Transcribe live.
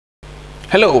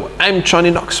Hello, I'm Johnny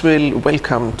Knoxville.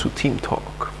 Welcome to Team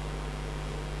Talk.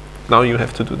 Now you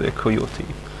have to do the coyote.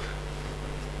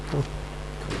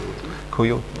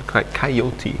 Coyote.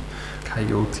 Coyote.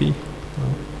 Coyote.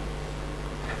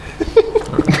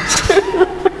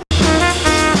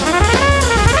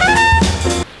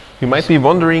 You might be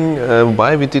wondering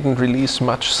why we didn't release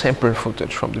much sample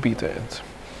footage from the beta end.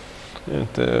 And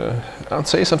the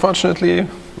answer is, unfortunately,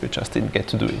 we just didn't get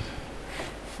to do it.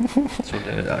 So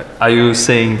are you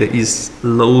saying there is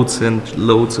loads and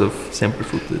loads of sample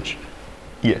footage?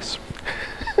 Yes.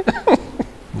 Oh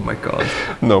my god.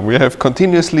 No, we have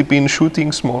continuously been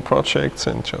shooting small projects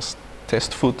and just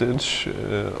test footage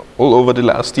all over the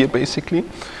last year, basically.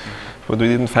 But we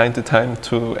didn't find the time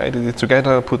to edit it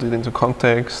together, put it into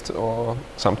context, or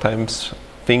sometimes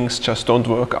things just don't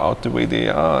work out the way they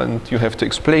are and you have to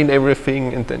explain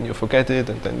everything and then you forget it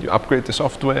and then you upgrade the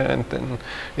software and then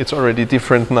it's already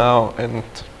different now and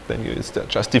then it's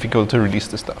just difficult to release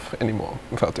the stuff anymore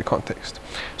without the context.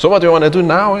 So what we want to do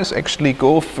now is actually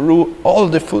go through all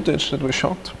the footage that we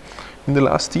shot in the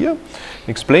last year,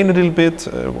 explain a little bit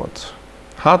what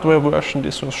hardware version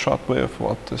this was shot with,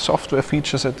 what the software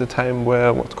features at the time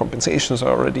were, what compensations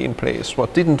are already in place,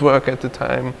 what didn't work at the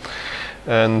time,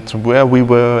 and where we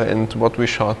were and what we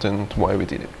shot and why we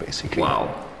did it, basically. Wow.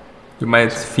 You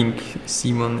might think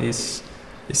Simon is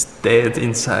dead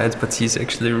inside, but he's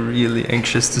actually really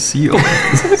anxious to see all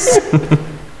of this.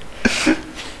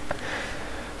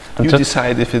 You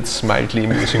decide if it's mildly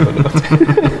amusing or not.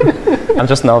 I'm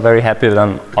just now very happy that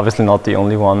I'm obviously not the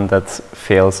only one that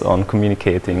fails on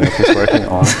communicating what he's working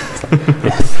on.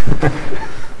 Yes.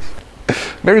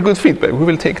 Very good feedback. We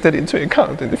will take that into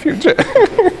account in the future.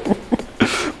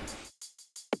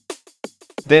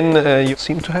 Then you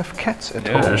seem to have cats at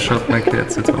home. Yeah, I shot my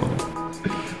cats at home.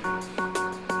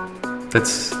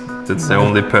 That's the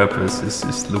only purpose,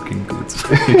 is looking good.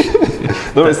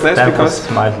 No, it's nice that because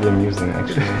was mildly amusing,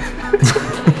 actually.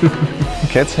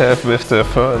 cats have, with the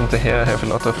fur and the hair, have a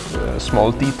lot of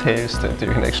small details that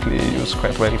you can actually use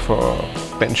quite well for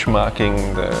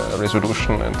benchmarking the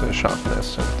resolution and the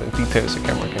sharpness and the details the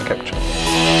camera can capture.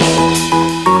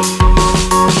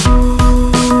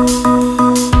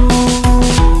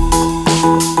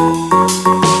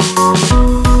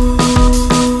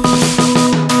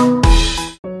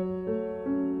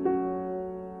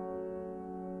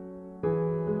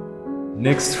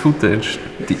 Next footage,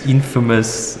 the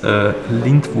infamous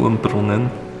Lindwurmbrunnen.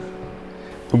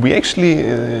 We actually,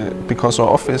 because our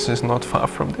office is not far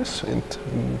from this, in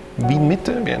Wien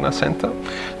Mitte, Vienna Center,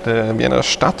 the Vienna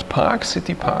Stadtpark,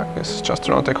 City Park, is just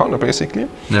around the corner, basically.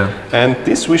 Yeah. And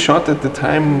this we shot at the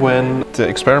time when the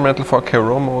experimental 4K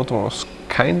RAW mode was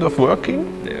kind of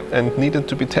working and needed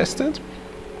to be tested.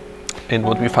 And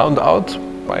what we found out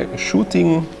by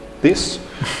shooting this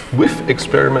with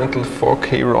experimental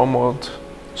 4K RAW mode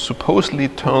supposedly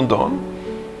turned on,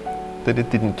 that it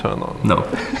didn't turn on. No,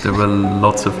 there were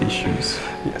lots of issues.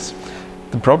 Yes.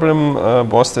 The problem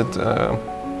was that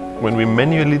when we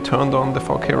manually turned on the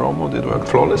 4K RAW mode, it worked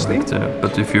flawlessly. Right,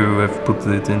 but if you have put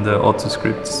it in the auto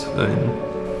scripts,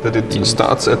 that it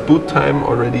starts at boot time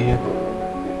already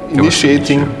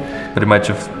initiating. But it might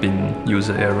have been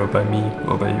user error by me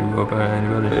or by you or by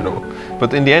anybody. You know.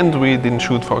 But in the end, we didn't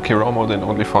shoot 4K RAW mode and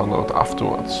only found out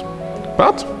afterwards.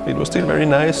 But it was still very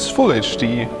nice full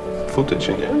HD footage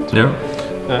in the end. Yeah.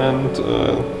 And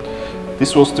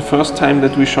this was the first time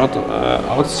that we shot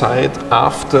outside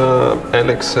after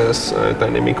Alex's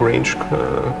dynamic range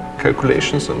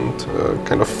calculations and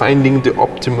kind of finding the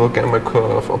optimal gamma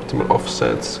curve, optimal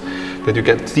offsets, that you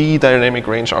get the dynamic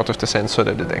range out of the sensor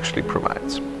that it actually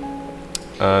provides.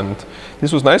 And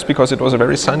this was nice because it was a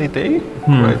very sunny day,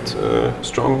 quite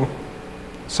strong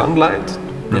sunlight,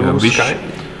 blue sky.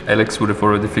 Alex would have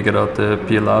already figured out the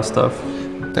PLR stuff.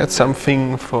 That's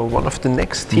something for one of the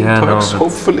next team talks,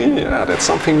 hopefully. Yeah, that's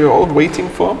something we're all waiting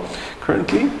for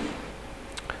currently.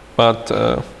 But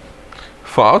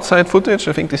for outside footage,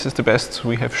 I think this is the best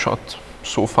we have shot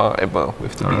so far ever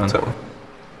with the beta.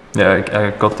 Yeah,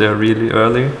 I got there really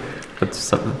early, but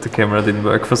the camera didn't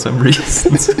work for some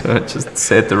reason. So I just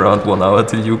sat around 1 hour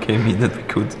till you came in and we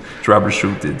could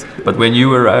troubleshoot it. But when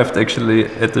you arrived actually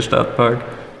at the Stadtpark,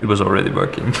 it was already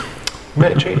working.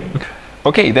 Magic.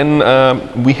 Okay, then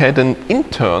we had an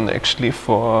intern actually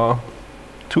for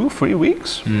 2-3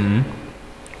 weeks. Mm-hmm.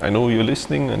 I know you're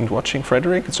listening and watching,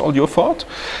 Frederick. It's all your fault.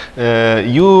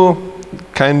 You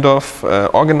kind of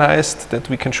organized that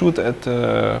we can shoot at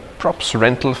the props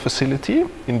rental facility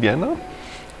in Vienna,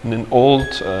 in an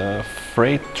old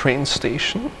freight train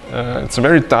station. It's a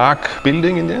very dark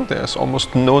building in the end. There's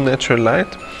almost no natural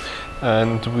light.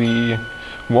 And we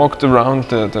walked around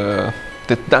the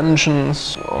the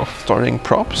dungeons of storing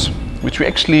props, which we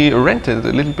actually rented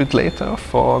a little bit later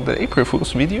for the April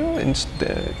Fool's video in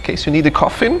the case you need a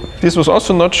coffin. This was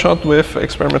also not shot with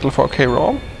experimental 4K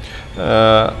RAW.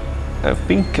 I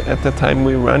think at the time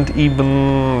we weren't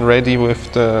even ready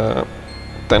with the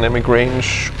dynamic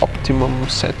range optimum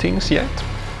settings yet.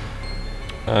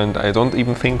 And I don't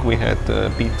even think we had the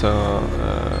beta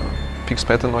fixed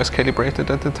pattern noise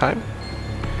calibrated at the time.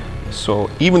 So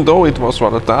even though it was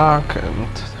rather dark and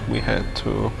we had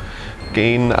to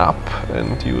gain up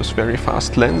and use very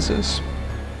fast lenses,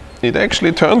 it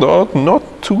actually turned out not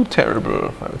too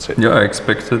terrible, I would say. Yeah, I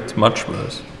expected much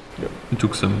worse. Yeah. I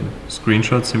took some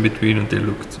screenshots in between and they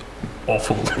looked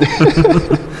awful.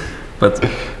 But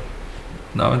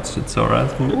now it's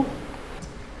alright. Yeah.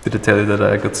 Did I tell you that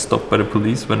I got stopped by the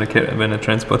police when I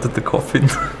transported the coffin?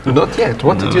 Not yet.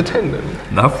 What did you tell them?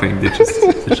 Nothing. They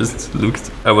just looked.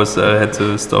 I had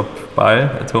to stop by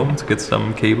at home to get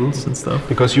some cables and stuff.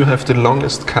 Because you have the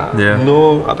longest car. Yeah.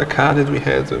 No other car that we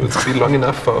had would be long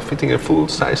enough for fitting a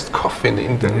full-sized coffin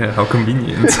in there. Yeah, how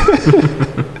convenient.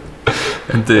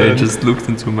 And they just looked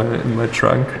into my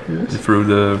trunk. Yes. through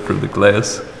the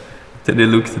glass. Then they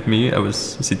looked at me. I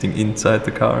was sitting inside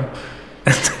the car,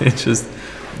 and they just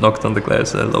knocked on the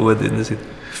glass. I lowered it and I said,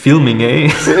 "Filming, eh?"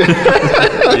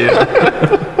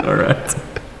 Yeah. All right.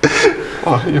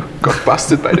 Oh, you got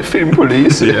busted by the film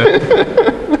police. Yeah.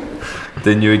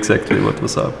 They knew exactly what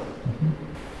was up.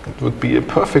 It would be a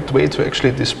perfect way to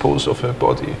actually dispose of a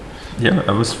body. Yeah,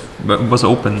 it was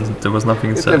open. There was nothing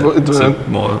inside. It was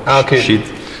more shit,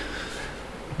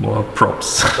 more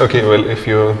props. Okay, well, if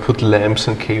you put lamps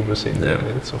and cables in there,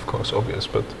 it's of course obvious.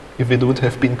 But if it would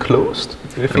have been closed,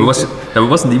 it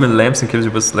wasn't even lamps and cables.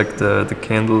 It was like the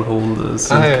candle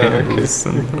holders and candles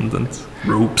and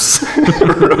ropes.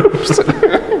 Ropes.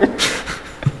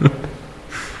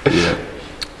 Yeah.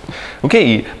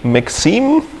 Okay,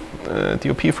 Maxime,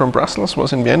 DOP from Brussels,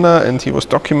 was in Vienna and he was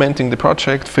documenting the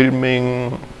project,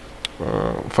 filming.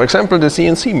 For example, the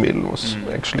CNC mill was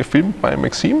actually filmed by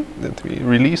Maxime that we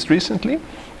released recently.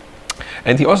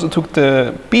 And he also took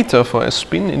the beta for a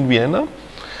spin in Vienna,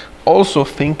 also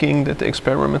thinking that the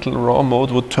experimental RAW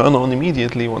mode would turn on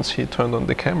immediately once he turned on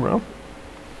the camera.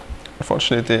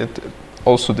 Unfortunately, it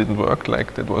also didn't work.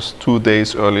 Like, that was 2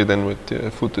 days earlier than with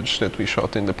the footage that we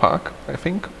shot in the park, I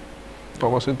think. Or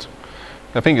was it?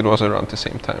 I think it was around the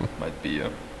same time. Might be, yeah.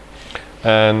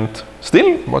 And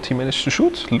still, what he managed to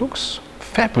shoot looks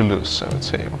fabulous, I would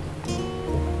say.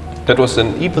 That was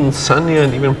an even sunnier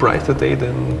and even brighter day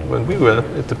than when we were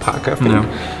at the park, I think.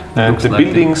 Yeah. And the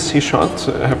buildings he shot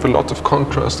have a lot of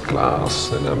contrast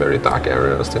glass, and are very dark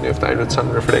areas, then you have direct sun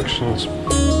reflections.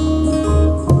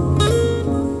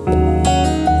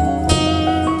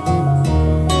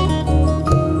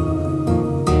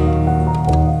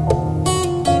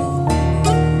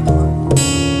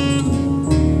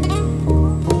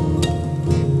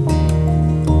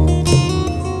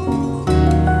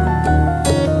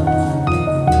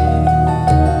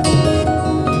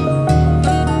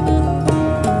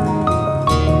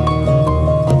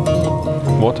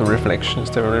 Water reflections,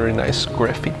 there are very nice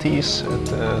graffitis at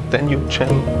the Danube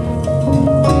channel.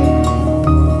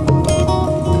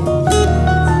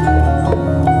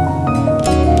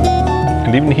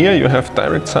 And even here you have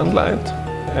direct sunlight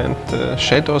and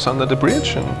shadows under the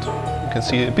bridge, and you can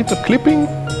see a bit of clipping.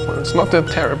 Well, it's not that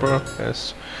terrible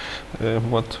as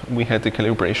what we had the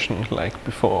calibration like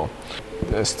before.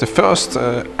 It's the first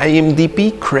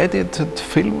IMDb credited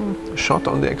film shot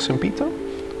on the AXIOM Beta.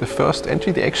 The first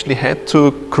entry, they actually had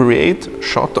to create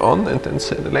shot on and then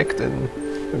select and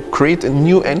create a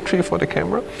new entry for the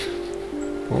camera.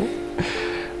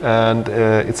 And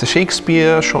it's a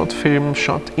Shakespeare short film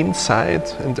shot inside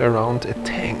and around a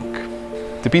tank.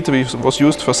 The beta was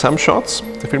used for some shots.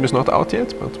 The film is not out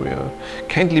yet, but we are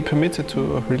kindly permitted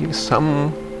to release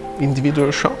some individual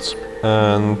shots.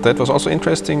 And that was also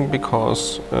interesting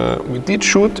because we did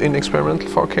shoot in experimental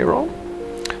 4K RAW.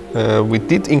 We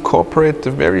did incorporate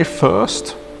the very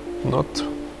first, not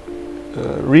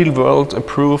real-world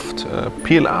approved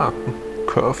PLR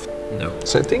curve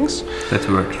settings. That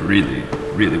worked really,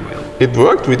 really well. It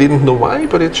worked, we didn't know why,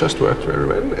 but it just worked very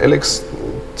well. Alex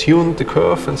tuned the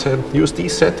curve and said, use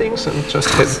these settings and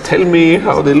just tell me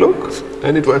how they look,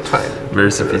 and it worked fine.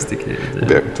 Very sophisticated. Yeah.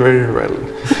 Worked very well.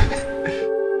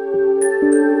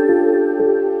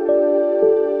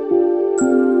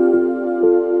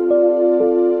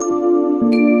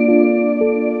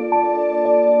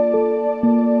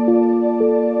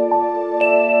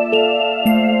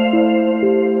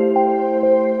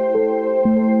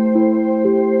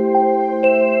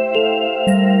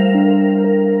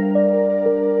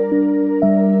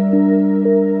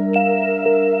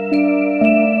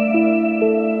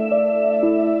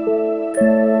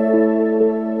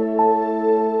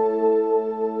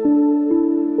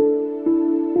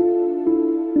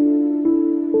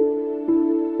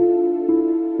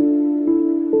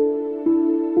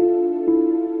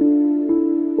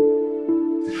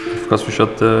 because we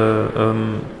shot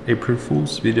the April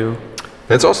Fool's video.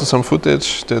 There's also some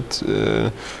footage that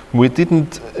we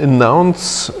didn't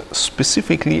announce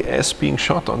specifically as being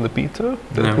shot on the beta.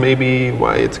 That may be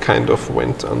why it kind of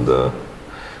went under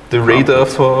the radar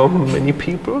for many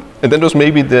people. And that was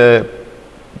maybe the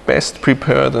best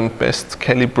prepared and best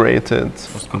calibrated,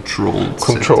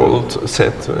 controlled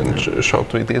set and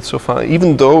shot we did so far.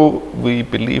 Even though we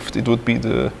believed it would be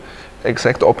the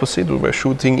exact opposite. We were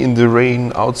shooting in the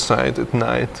rain outside at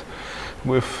night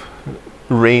with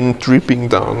rain dripping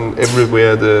down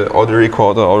everywhere. The audio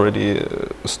recorder already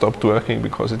stopped working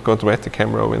because it got wet. The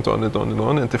camera went on and on and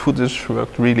on, and the footage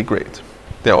worked really great.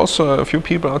 There are also a few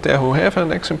people out there who have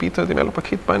an AXIOM Beta developer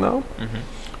kit by now.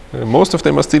 Most of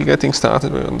them are still getting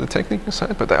started on the technical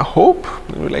side, but I hope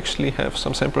we will actually have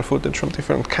some sample footage from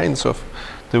different kinds of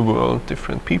the world,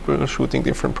 different people shooting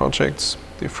different projects,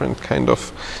 different kind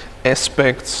of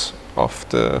aspects of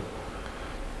the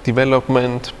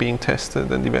development being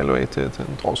tested and evaluated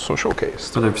and also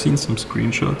showcased. But I've seen some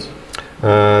screenshots,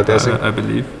 I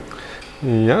believe.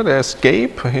 Yeah, there's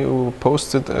Gabe who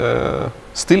posted a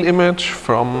still image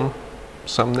from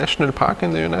some national park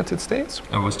in the United States.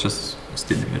 I was just a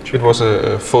still image. It was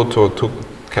a photo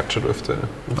captured with the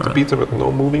beta, but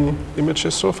no moving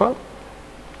images so far.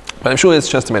 But I'm sure it's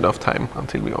just a matter of time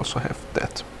until we also have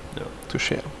that to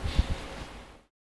share.